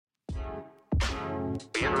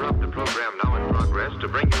We interrupt the program now in progress to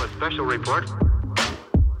bring you a special report.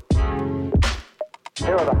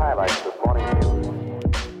 Here are the highlights this morning's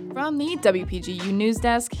news. From the WPGU News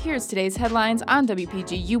Desk, here's today's headlines on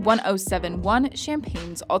WPGU 1071,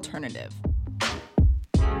 Champaign's Alternative.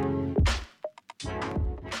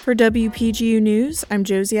 For WPGU News, I'm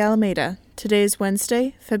Josie Alameda. Today is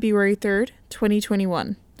Wednesday, February 3rd,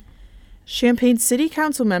 2021. Champaign City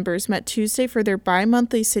Council members met Tuesday for their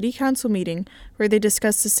bi-monthly City Council meeting where they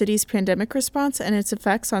discussed the city's pandemic response and its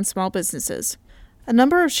effects on small businesses. A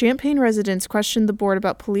number of Champaign residents questioned the board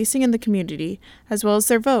about policing in the community, as well as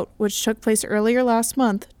their vote, which took place earlier last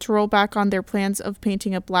month, to roll back on their plans of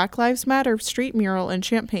painting a Black Lives Matter street mural in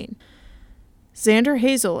Champaign. Xander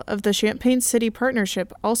Hazel of the Champaign City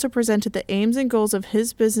Partnership also presented the aims and goals of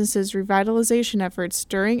his business's revitalization efforts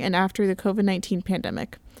during and after the COVID-19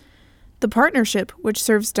 pandemic. The partnership, which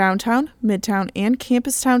serves downtown, midtown, and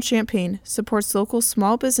campus town Champaign, supports local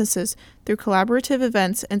small businesses through collaborative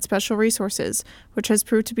events and special resources, which has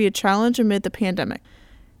proved to be a challenge amid the pandemic.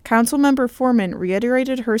 Councilmember Foreman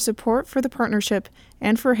reiterated her support for the partnership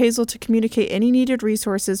and for Hazel to communicate any needed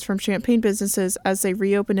resources from Champaign businesses as they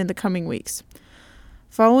reopen in the coming weeks.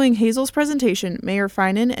 Following Hazel's presentation, Mayor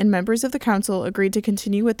Finan and members of the council agreed to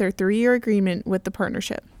continue with their 3-year agreement with the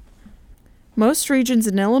partnership. Most regions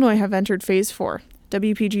in Illinois have entered Phase 4.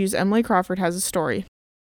 WPGU's Emily Crawford has a story.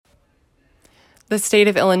 The state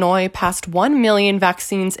of Illinois passed 1 million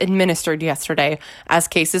vaccines administered yesterday as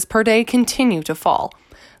cases per day continue to fall.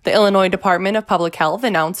 The Illinois Department of Public Health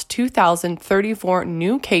announced 2,034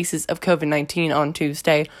 new cases of COVID-19 on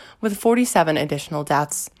Tuesday, with 47 additional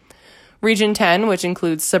deaths. Region 10, which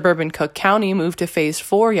includes suburban Cook County, moved to Phase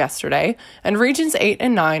 4 yesterday, and Regions 8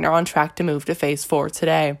 and 9 are on track to move to Phase 4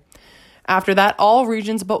 today. After that, all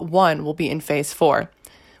regions but one will be in Phase 4.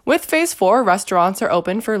 With Phase 4, restaurants are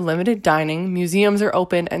open for limited dining, museums are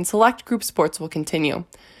open, and select group sports will continue.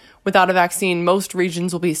 Without a vaccine, most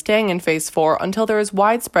regions will be staying in Phase 4 until there is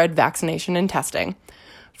widespread vaccination and testing.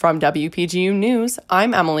 From WPGU News,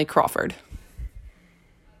 I'm Emily Crawford.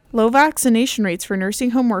 Low vaccination rates for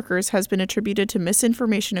nursing home workers has been attributed to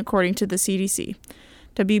misinformation according to the CDC.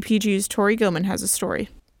 WPGU's Tori Gilman has a story.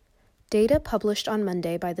 Data published on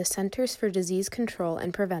Monday by the Centers for Disease Control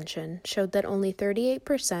and Prevention showed that only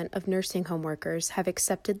 38% of nursing home workers have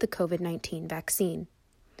accepted the COVID-19 vaccine.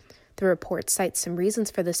 The report cites some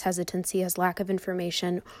reasons for this hesitancy as lack of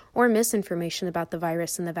information or misinformation about the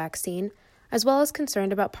virus and the vaccine, as well as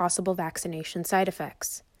concern about possible vaccination side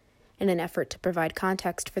effects. In an effort to provide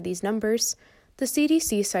context for these numbers, the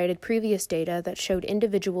CDC cited previous data that showed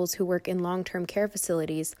individuals who work in long-term care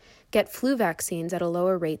facilities get flu vaccines at a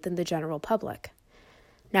lower rate than the general public.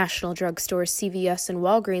 National drugstores CVS and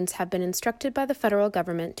Walgreens have been instructed by the federal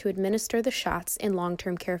government to administer the shots in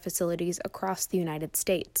long-term care facilities across the United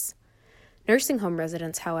States. Nursing home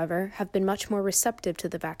residents, however, have been much more receptive to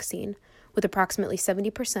the vaccine, with approximately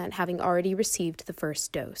 70% having already received the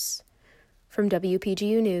first dose. From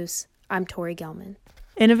WPGU News, I'm Tori Gelman.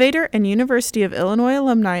 Innovator and University of Illinois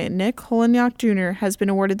alumni Nick Holonyak Jr. has been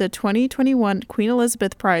awarded the 2021 Queen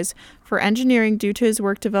Elizabeth Prize for engineering due to his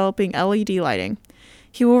work developing LED lighting.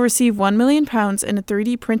 He will receive £1 million and a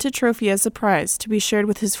 3D printed trophy as the prize to be shared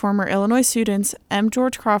with his former Illinois students M.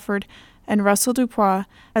 George Crawford and Russell Dupois,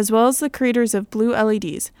 as well as the creators of Blue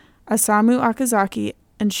LEDs, Osamu Okazaki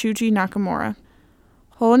and Shuji Nakamura.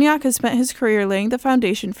 Holonyak has spent his career laying the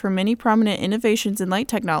foundation for many prominent innovations in light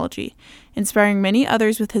technology, inspiring many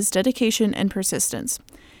others with his dedication and persistence.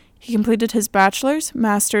 He completed his bachelor's,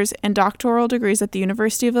 master's, and doctoral degrees at the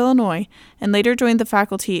University of Illinois and later joined the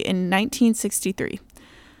faculty in 1963.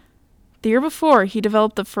 The year before, he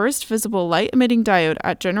developed the first visible light-emitting diode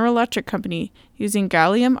at General Electric Company using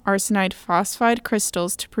gallium arsenide phosphide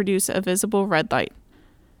crystals to produce a visible red light.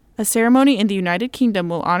 A ceremony in the United Kingdom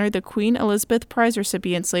will honor the Queen Elizabeth Prize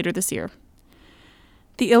recipients later this year.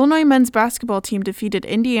 The Illinois men's basketball team defeated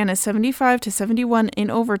Indiana 75-71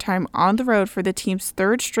 in overtime on the road for the team's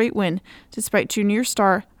third straight win, despite junior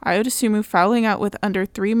star Ayo Dosunmu fouling out with under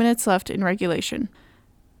 3 minutes left in regulation.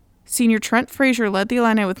 Senior Trent Frazier led the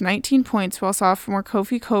Illini with 19 points, while sophomore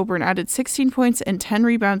Kofi Coburn added 16 points and 10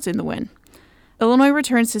 rebounds in the win. Illinois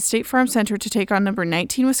returns to State Farm Center to take on number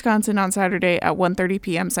 19 Wisconsin on Saturday at 1:30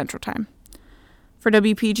 p.m. Central Time. For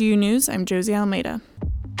WPGU News, I'm Josie Almeida.